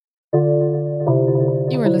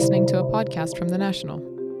listening to a podcast from The National.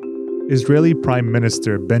 Israeli Prime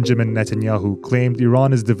Minister Benjamin Netanyahu claimed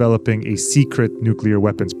Iran is developing a secret nuclear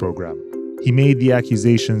weapons program. He made the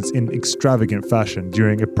accusations in extravagant fashion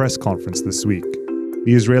during a press conference this week.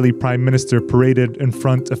 The Israeli Prime Minister paraded in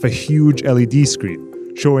front of a huge LED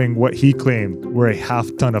screen, showing what he claimed were a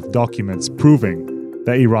half-ton of documents proving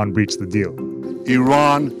that Iran breached the deal.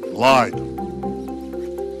 Iran lied.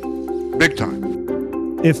 Big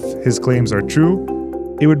time. If his claims are true,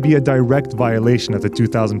 it would be a direct violation of the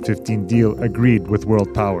 2015 deal agreed with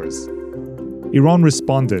world powers. Iran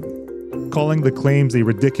responded, calling the claims a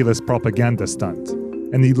ridiculous propaganda stunt,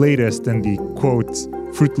 and the latest in the, quote,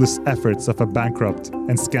 fruitless efforts of a bankrupt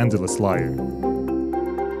and scandalous liar.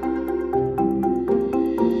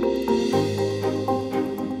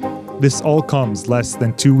 This all comes less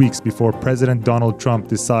than 2 weeks before President Donald Trump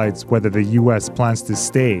decides whether the US plans to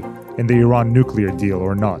stay in the Iran nuclear deal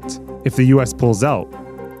or not. If the US pulls out,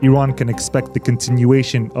 Iran can expect the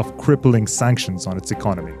continuation of crippling sanctions on its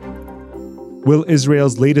economy. Will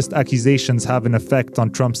Israel's latest accusations have an effect on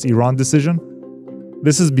Trump's Iran decision?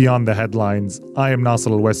 This is Beyond the Headlines. I am Nasser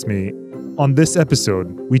Al-Wesmi. On this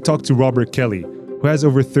episode, we talk to Robert Kelley, who has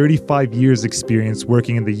over 35 years' experience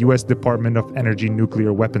working in the U.S. Department of Energy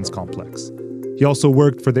Nuclear Weapons Complex. He also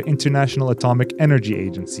worked for the International Atomic Energy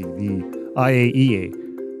Agency, the IAEA,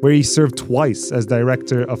 where he served twice as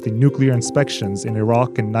director of the nuclear inspections in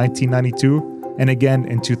Iraq in 1992 and again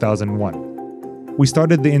in 2001. We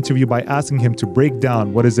started the interview by asking him to break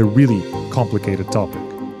down what is a really complicated topic.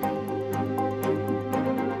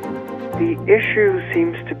 The issue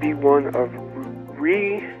seems to be one of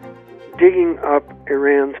digging up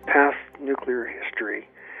Iran's past nuclear history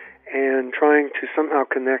and trying to somehow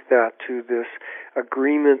connect that to this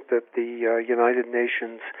agreement that the United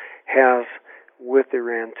Nations has with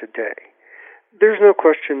Iran today. There's no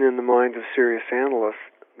question in the mind of serious analysts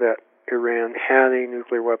that Iran had a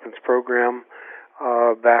nuclear weapons program.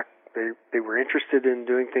 They were interested in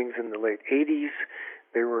doing things in the late 80s.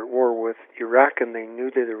 They were at war with Iraq, and they knew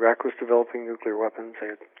that Iraq was developing nuclear weapons. They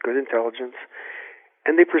had good intelligence,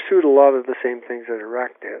 and they pursued a lot of the same things that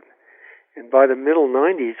Iraq did. And by the middle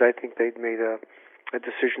 90s, I think they'd made a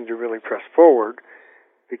decision to really press forward,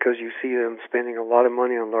 because you see them spending a lot of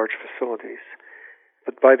money on large facilities.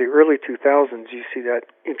 But by the early 2000s, you see that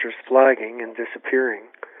interest flagging and disappearing.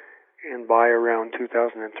 And by around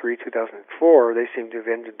 2003, 2004, they seem to have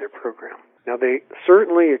ended their program. Now, they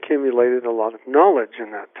certainly accumulated a lot of knowledge in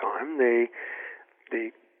that time. They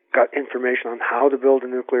got information on how to build a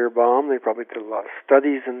nuclear bomb. They probably did a lot of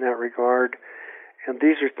studies in that regard. And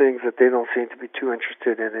these are things that they don't seem to be too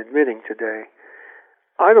interested in admitting today.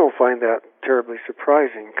 I don't find that terribly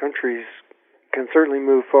surprising. Countries can certainly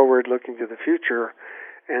move forward looking to the future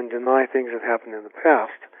and deny things that happened in the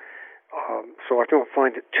past. So I don't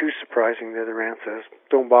find it too surprising that Iran says,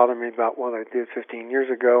 don't bother me about what I did 15 years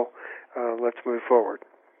ago, let's move forward.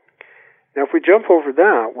 Now, if we jump over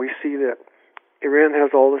that, we see that Iran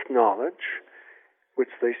has all this knowledge,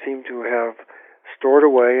 which they seem to have stored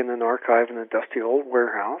away in an archive in a dusty old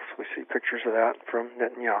warehouse. We see pictures of that from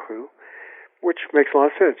Netanyahu, which makes a lot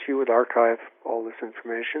of sense. You would archive all this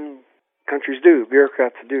information. Countries do,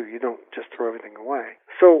 bureaucrats do. You don't just throw everything away.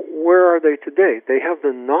 So where are they today? They have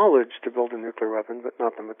the knowledge to build a nuclear weapon, but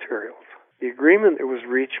not the materials. The agreement that was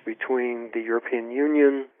reached between the European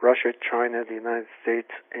Union, Russia, China, the United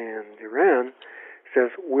States, and Iran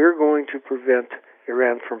says we're going to prevent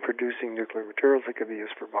Iran from producing nuclear materials that could be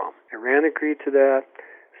used for bombs. Iran agreed to that.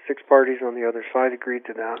 6 parties on the other side agreed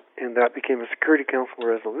to that, and that became a Security Council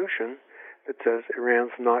resolution that says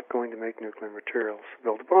Iran's not going to make nuclear materials to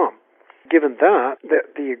build a bomb. Given that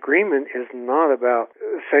the agreement is not about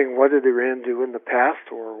saying what did Iran do in the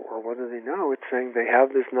past or what do they know. It's saying they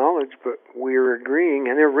have this knowledge, but we're agreeing,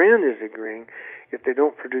 and Iran is agreeing, if they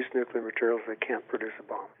don't produce nuclear materials, they can't produce a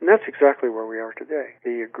bomb. And that's exactly where we are today.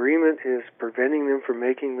 The agreement is preventing them from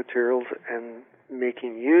making materials and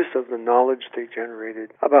making use of the knowledge they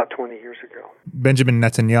generated about 20 years ago. Benjamin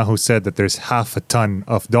Netanyahu said that there's half a ton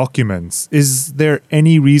of documents. Is there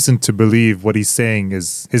any reason to believe what he's saying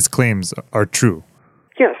is his claims are true?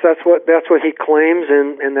 Yes, that's what he claims,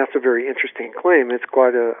 and that's a very interesting claim. It's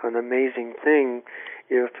quite an amazing thing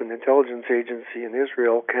if an intelligence agency in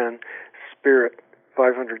Israel can spirit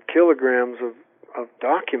 500 kilograms of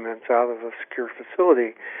documents out of a secure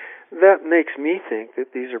facility. That makes me think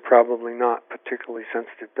that these are probably not particularly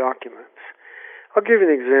sensitive documents. I'll give you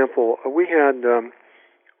an example. We had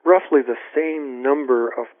roughly the same number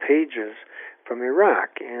of pages from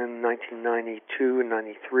Iraq in 1992 and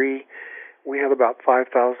 93. We had about 5,000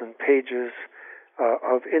 pages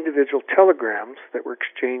of individual telegrams that were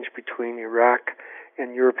exchanged between Iraq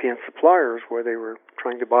and European suppliers, where they were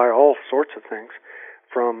trying to buy all sorts of things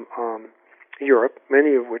from Europe,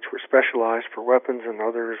 many of which were specialized for weapons and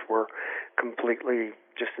others were completely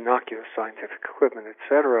just innocuous scientific equipment,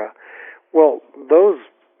 etc. Well, those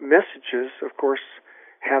messages, of course,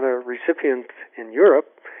 had a recipient in Europe,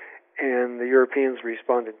 and the Europeans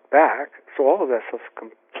responded back. So all of that stuff's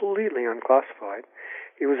completely unclassified.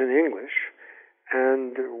 It was in English,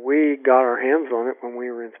 and we got our hands on it when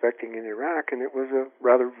we were inspecting in Iraq, and it was a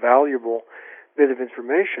rather valuable bit of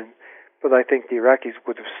information. But I think the Iraqis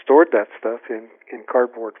would have stored that stuff in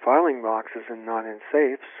cardboard filing boxes and not in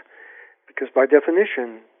safes, because by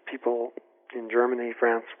definition, people in Germany,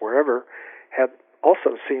 France, wherever, had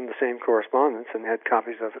also seen the same correspondence and had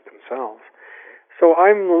copies of it themselves. So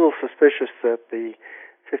I'm a little suspicious that the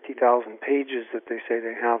 50,000 pages that they say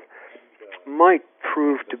they have might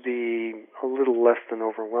prove to be a little less than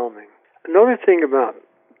overwhelming. Another thing about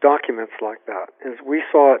documents like that is we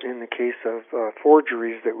saw it in the case of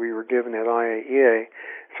forgeries that we were given at IAEA.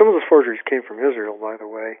 Some of those forgeries came from Israel, by the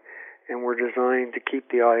way, and were designed to keep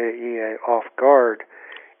the IAEA off guard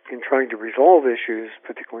in trying to resolve issues,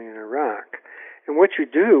 particularly in Iraq. And what you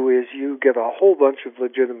do is you get a whole bunch of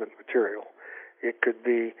legitimate material. It could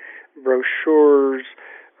be brochures,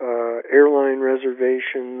 airline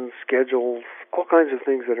reservations, schedules, all kinds of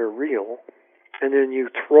things that are real. And then you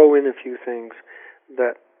throw in a few things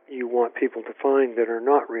that you want people to find that are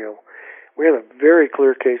not real. We had a very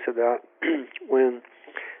clear case of that when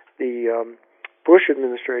the Bush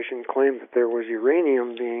administration claimed that there was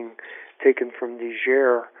uranium being taken from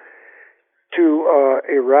Niger to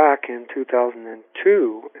Iraq in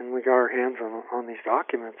 2002, and we got our hands on these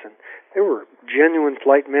documents, and there were genuine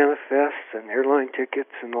flight manifests and airline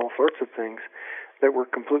tickets and all sorts of things that were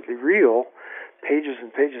completely real, pages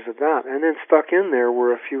and pages of that. And then stuck in there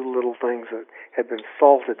were a few little things that had been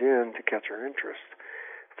salted in to catch our interest.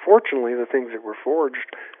 Fortunately, the things that were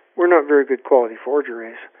forged were not very good quality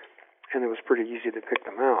forgeries, and it was pretty easy to pick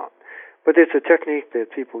them out. But it's a technique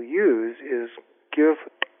that people use, is give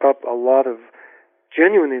up a lot of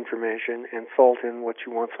genuine information and salt in what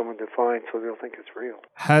you want someone to find so they'll think it's real.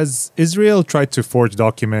 Has Israel tried to forge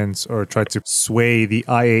documents or tried to sway the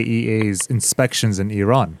IAEA's inspections in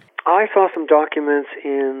Iran? I saw some documents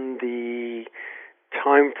in the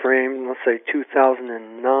time frame, let's say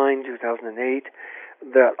 2009, 2008,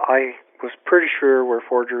 that I was pretty sure were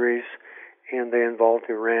forgeries, and they involved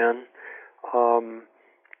Iran.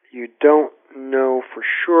 You don't know for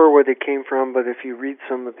sure where they came from, but if you read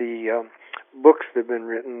some of the books that have been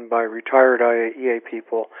written by retired IAEA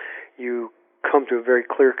people, you come to a very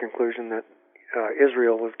clear conclusion that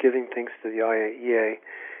Israel was giving things to the IAEA,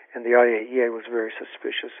 and the IAEA was very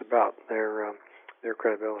suspicious about their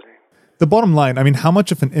credibility. The bottom line, I mean, how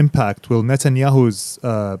much of an impact will Netanyahu's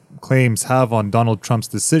claims have on Donald Trump's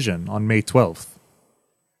decision on May 12th?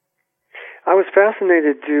 I was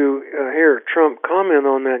fascinated to hear Trump comment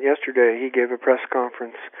on that yesterday. He gave a press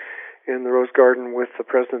conference in the Rose Garden with the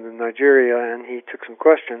president of Nigeria, and he took some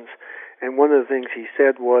questions. And one of the things he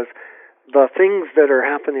said was, the things that are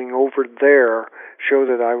happening over there show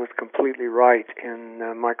that I was completely right in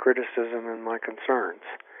my criticism and my concerns.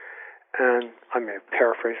 And I may have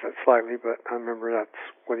paraphrased that slightly, but I remember that's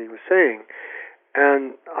what he was saying.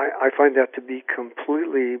 And I find that to be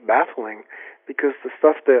completely baffling, because the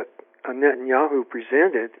stuff that Netanyahu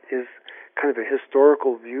presented is kind of a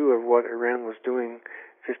historical view of what Iran was doing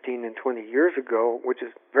 15 and 20 years ago, which is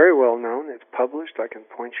very well known. It's published. I can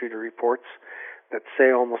point you to reports that say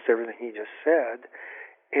almost everything he just said.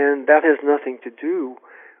 And that has nothing to do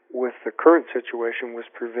with the current situation, was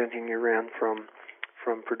preventing Iran from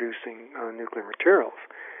producing nuclear materials.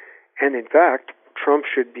 And in fact, Trump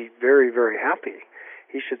should be very, very happy.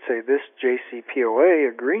 He should say this JCPOA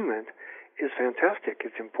agreement is fantastic.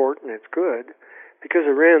 It's important. It's good, because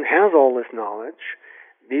Iran has all this knowledge.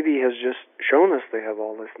 Bibi has just shown us they have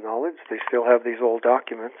all this knowledge. They still have these old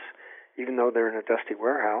documents, even though they're in a dusty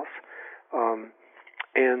warehouse.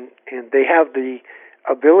 And they have the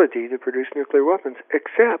ability to produce nuclear weapons,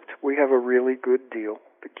 except we have a really good deal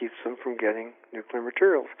that keeps them from getting nuclear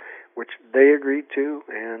materials, which they agreed to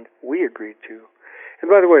and we agreed to. And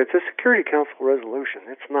by the way, it's a Security Council resolution.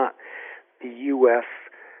 It's not the U.S.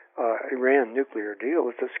 Iran nuclear deal.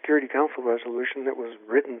 It's a Security Council resolution that was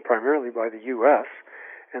written primarily by the U.S.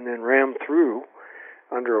 and then rammed through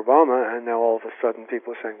under Obama, and now all of a sudden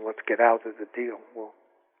people are saying, let's get out of the deal. Well,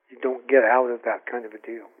 you don't get out of that kind of a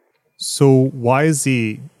deal. So why is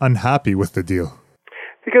he unhappy with the deal?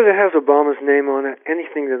 Because it has Obama's name on it.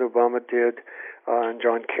 Anything that Obama did and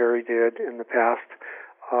John Kerry did in the past,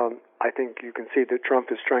 I think you can see that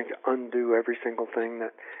Trump is trying to undo every single thing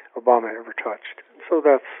that Obama ever touched. So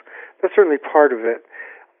that's certainly part of it.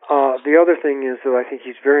 The other thing is that I think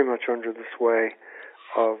he's very much under the sway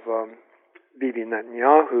of Bibi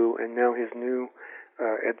Netanyahu, and now his new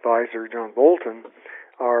advisor, John Bolton,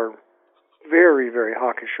 are very, very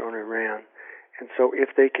hawkish on Iran. And so if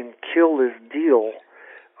they can kill this deal,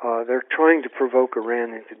 they're trying to provoke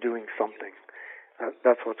Iran into doing something.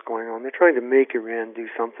 That's what's going on. They're trying to make Iran do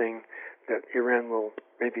something that Iran will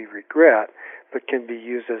maybe regret, but can be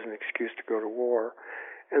used as an excuse to go to war.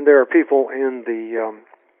 And there are people in the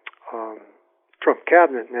Trump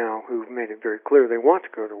cabinet now who've made it very clear they want to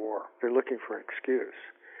go to war. They're looking for an excuse.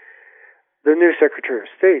 The new Secretary of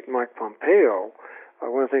State, Mike Pompeo,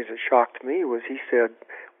 one of the things that shocked me was he said,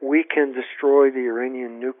 we can destroy the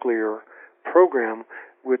Iranian nuclear program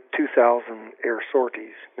with 2,000 air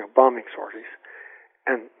sorties, bombing sorties.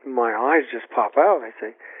 And my eyes just pop out. I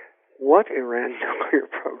say, what Iran nuclear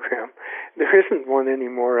program? There isn't one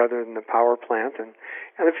anymore other than the power plant and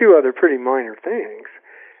a few other pretty minor things.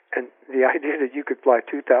 And the idea that you could fly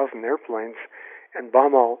 2,000 airplanes and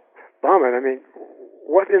bomb it, I mean,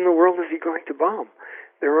 what in the world is he going to bomb?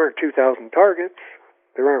 There aren't 2,000 targets.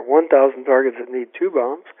 There aren't 1,000 targets that need 2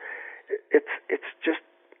 bombs. It's just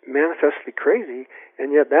manifestly crazy.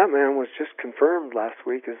 And yet that man was just confirmed last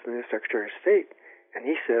week as the new Secretary of State. And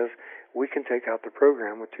he says, we can take out the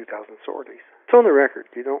program with 2,000 sorties. It's on the record.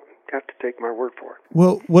 You don't have to take my word for it.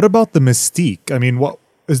 Well, what about the mystique? I mean,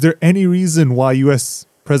 is there any reason why U.S.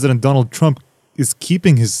 President Donald Trump is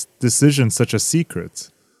keeping his decision such a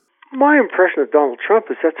secret? My impression of Donald Trump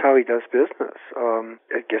is that's how he does business.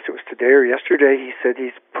 I guess it was today or yesterday he said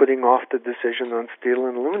he's putting off the decision on steel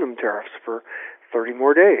and aluminum tariffs for 30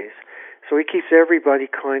 more days. So he keeps everybody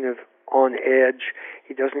kind of on edge.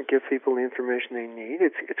 He doesn't give people the information they need.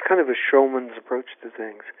 It's kind of a showman's approach to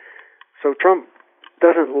things. So Trump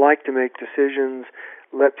doesn't like to make decisions,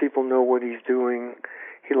 let people know what he's doing.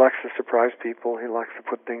 He likes to surprise people. He likes to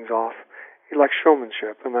put things off. He likes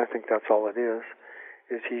showmanship, and I think that's all it is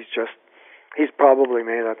he's probably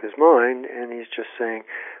made up his mind, and he's just saying,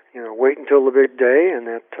 wait until the big day, and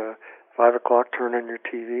at 5 o'clock, turn on your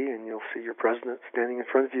TV, and you'll see your president standing in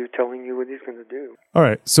front of you telling you what he's going to do. All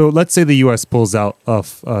right, so let's say the U.S. pulls out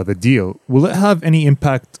of the deal. Will it have any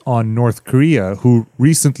impact on North Korea, who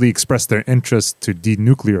recently expressed their interest to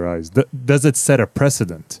denuclearize? Does it set a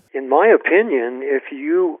precedent? In my opinion, if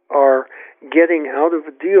you are getting out of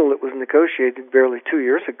a deal that was negotiated barely 2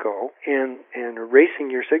 years ago and erasing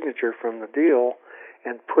your signature from the deal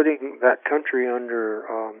and putting that country under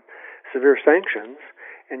severe sanctions,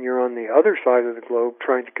 and you're on the other side of the globe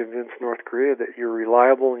trying to convince North Korea that you're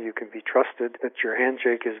reliable and you can be trusted, that your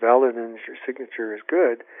handshake is valid and your signature is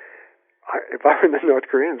good, if I were the North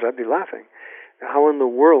Koreans, I'd be laughing. How in the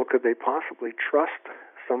world could they possibly trust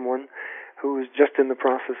someone who is just in the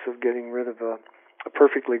process of getting rid of a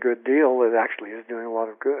perfectly good deal that actually is doing a lot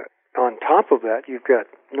of good? On top of that, you've got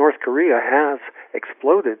North Korea has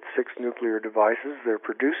exploded 6 nuclear devices. They're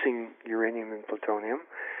producing uranium and plutonium.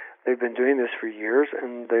 They've been doing this for years,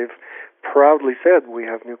 and they've proudly said, we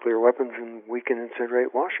have nuclear weapons and we can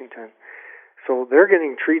incinerate Washington. So they're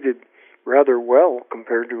getting treated rather well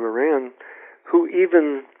compared to Iran, who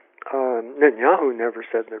even Netanyahu never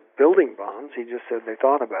said they're building bombs. He just said they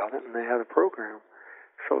thought about it and they had a program.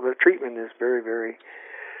 So the treatment is very, very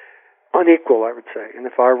unequal, I would say. And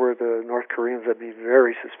if I were the North Koreans, I'd be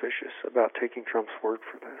very suspicious about taking Trump's word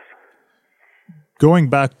for this. Going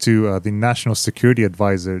back to the National Security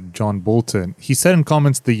Advisor, John Bolton, he said in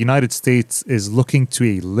comments the United States is looking to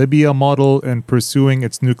a Libya model and pursuing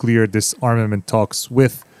its nuclear disarmament talks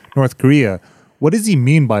with North Korea. What does he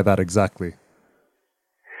mean by that exactly?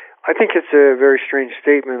 I think it's a very strange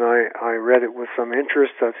statement. I read it with some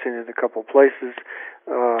interest. I've seen it a couple places.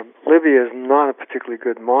 Libya is not a particularly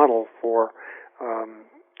good model for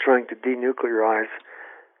trying to denuclearize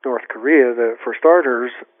North Korea. For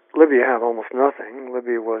starters, Libya had almost nothing.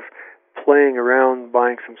 Libya was playing around,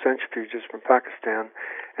 buying some centrifuges from Pakistan,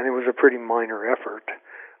 and it was a pretty minor effort.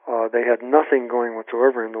 They had nothing going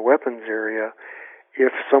whatsoever in the weapons area.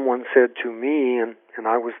 If someone said to me, and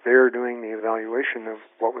I was there doing the evaluation of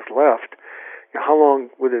what was left, how long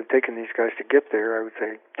would it have taken these guys to get there? I would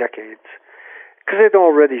say decades. Because they'd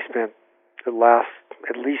already spent the last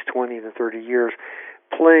at least 20 to 30 years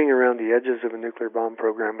playing around the edges of a nuclear bomb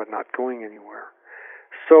program but not going anywhere.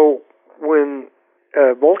 So when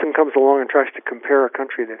Bolton comes along and tries to compare a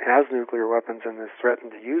country that has nuclear weapons and has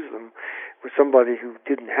threatened to use them with somebody who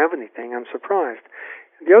didn't have anything, I'm surprised.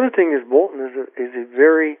 The other thing is Bolton is a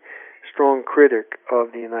very strong critic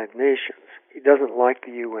of the United Nations. He doesn't like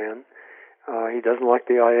the UN. He doesn't like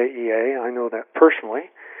the IAEA. I know that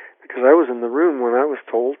personally because I was in the room when I was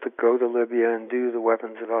told to go to Libya and do the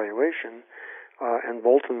weapons evaluation, and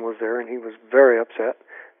Bolton was there, and he was very upset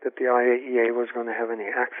that the IAEA was going to have any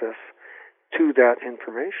access to that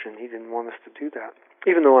information. He didn't want us to do that.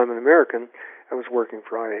 Even though I'm an American, I was working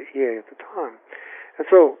for IAEA at the time. And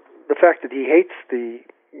so the fact that he hates the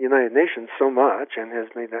United Nations so much and has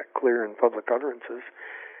made that clear in public utterances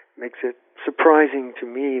makes it surprising to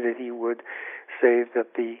me that he would say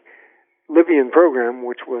that the Libyan program,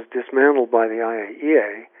 which was dismantled by the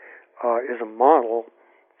IAEA, is a model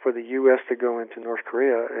for the U.S. to go into North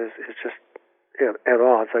Korea is just at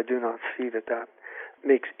odds. I do not see that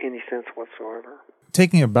makes any sense whatsoever.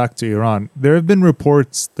 Taking it back to Iran, there have been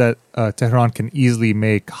reports that Tehran can easily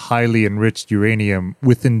make highly enriched uranium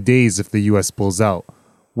within days if the U.S. pulls out.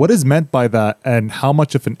 What is meant by that, and how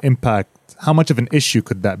much of an issue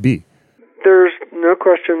could that be? There's no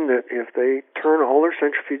question that if they turn all their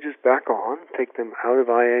centrifuges back on, take them out of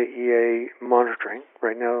IAEA monitoring,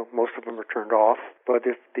 right now most of them are turned off, but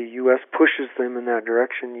if the U.S. pushes them in that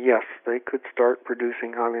direction, yes, they could start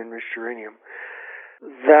producing highly enriched uranium.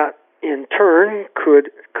 That, in turn, could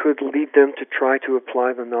lead them to try to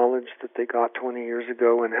apply the knowledge that they got 20 years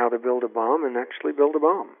ago in how to build a bomb and actually build a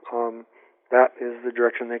bomb. That is the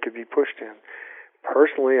direction they could be pushed in.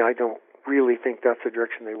 Personally, I don't really think that's the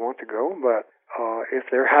direction they want to go, but if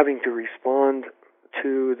they're having to respond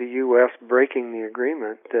to the U.S. breaking the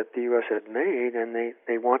agreement that the U.S. had made, and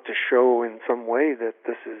they want to show in some way that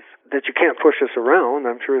that you can't push us around,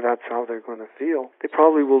 I'm sure that's how they're going to feel. They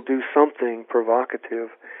probably will do something provocative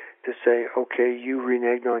to say, okay, you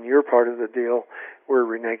reneged on your part of the deal, we're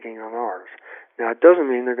reneging on ours. Now, it doesn't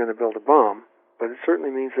mean they're going to build a bomb, but it certainly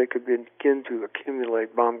means they could begin to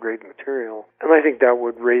accumulate bomb-grade material. And I think that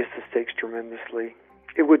would raise the stakes tremendously.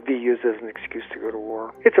 It would be used as an excuse to go to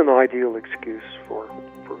war. It's an ideal excuse for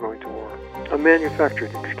going to war. A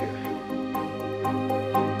manufactured excuse.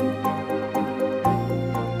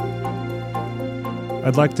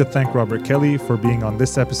 I'd like to thank Robert Kelley for being on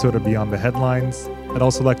this episode of Beyond the Headlines. I'd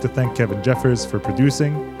also like to thank Kevin Jeffers for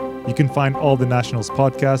producing. You can find all the Nationals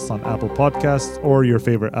podcasts on Apple Podcasts or your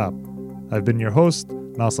favorite app. I've been your host,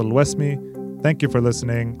 Nasser Al-Wesmi. Thank you for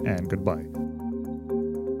listening, and goodbye.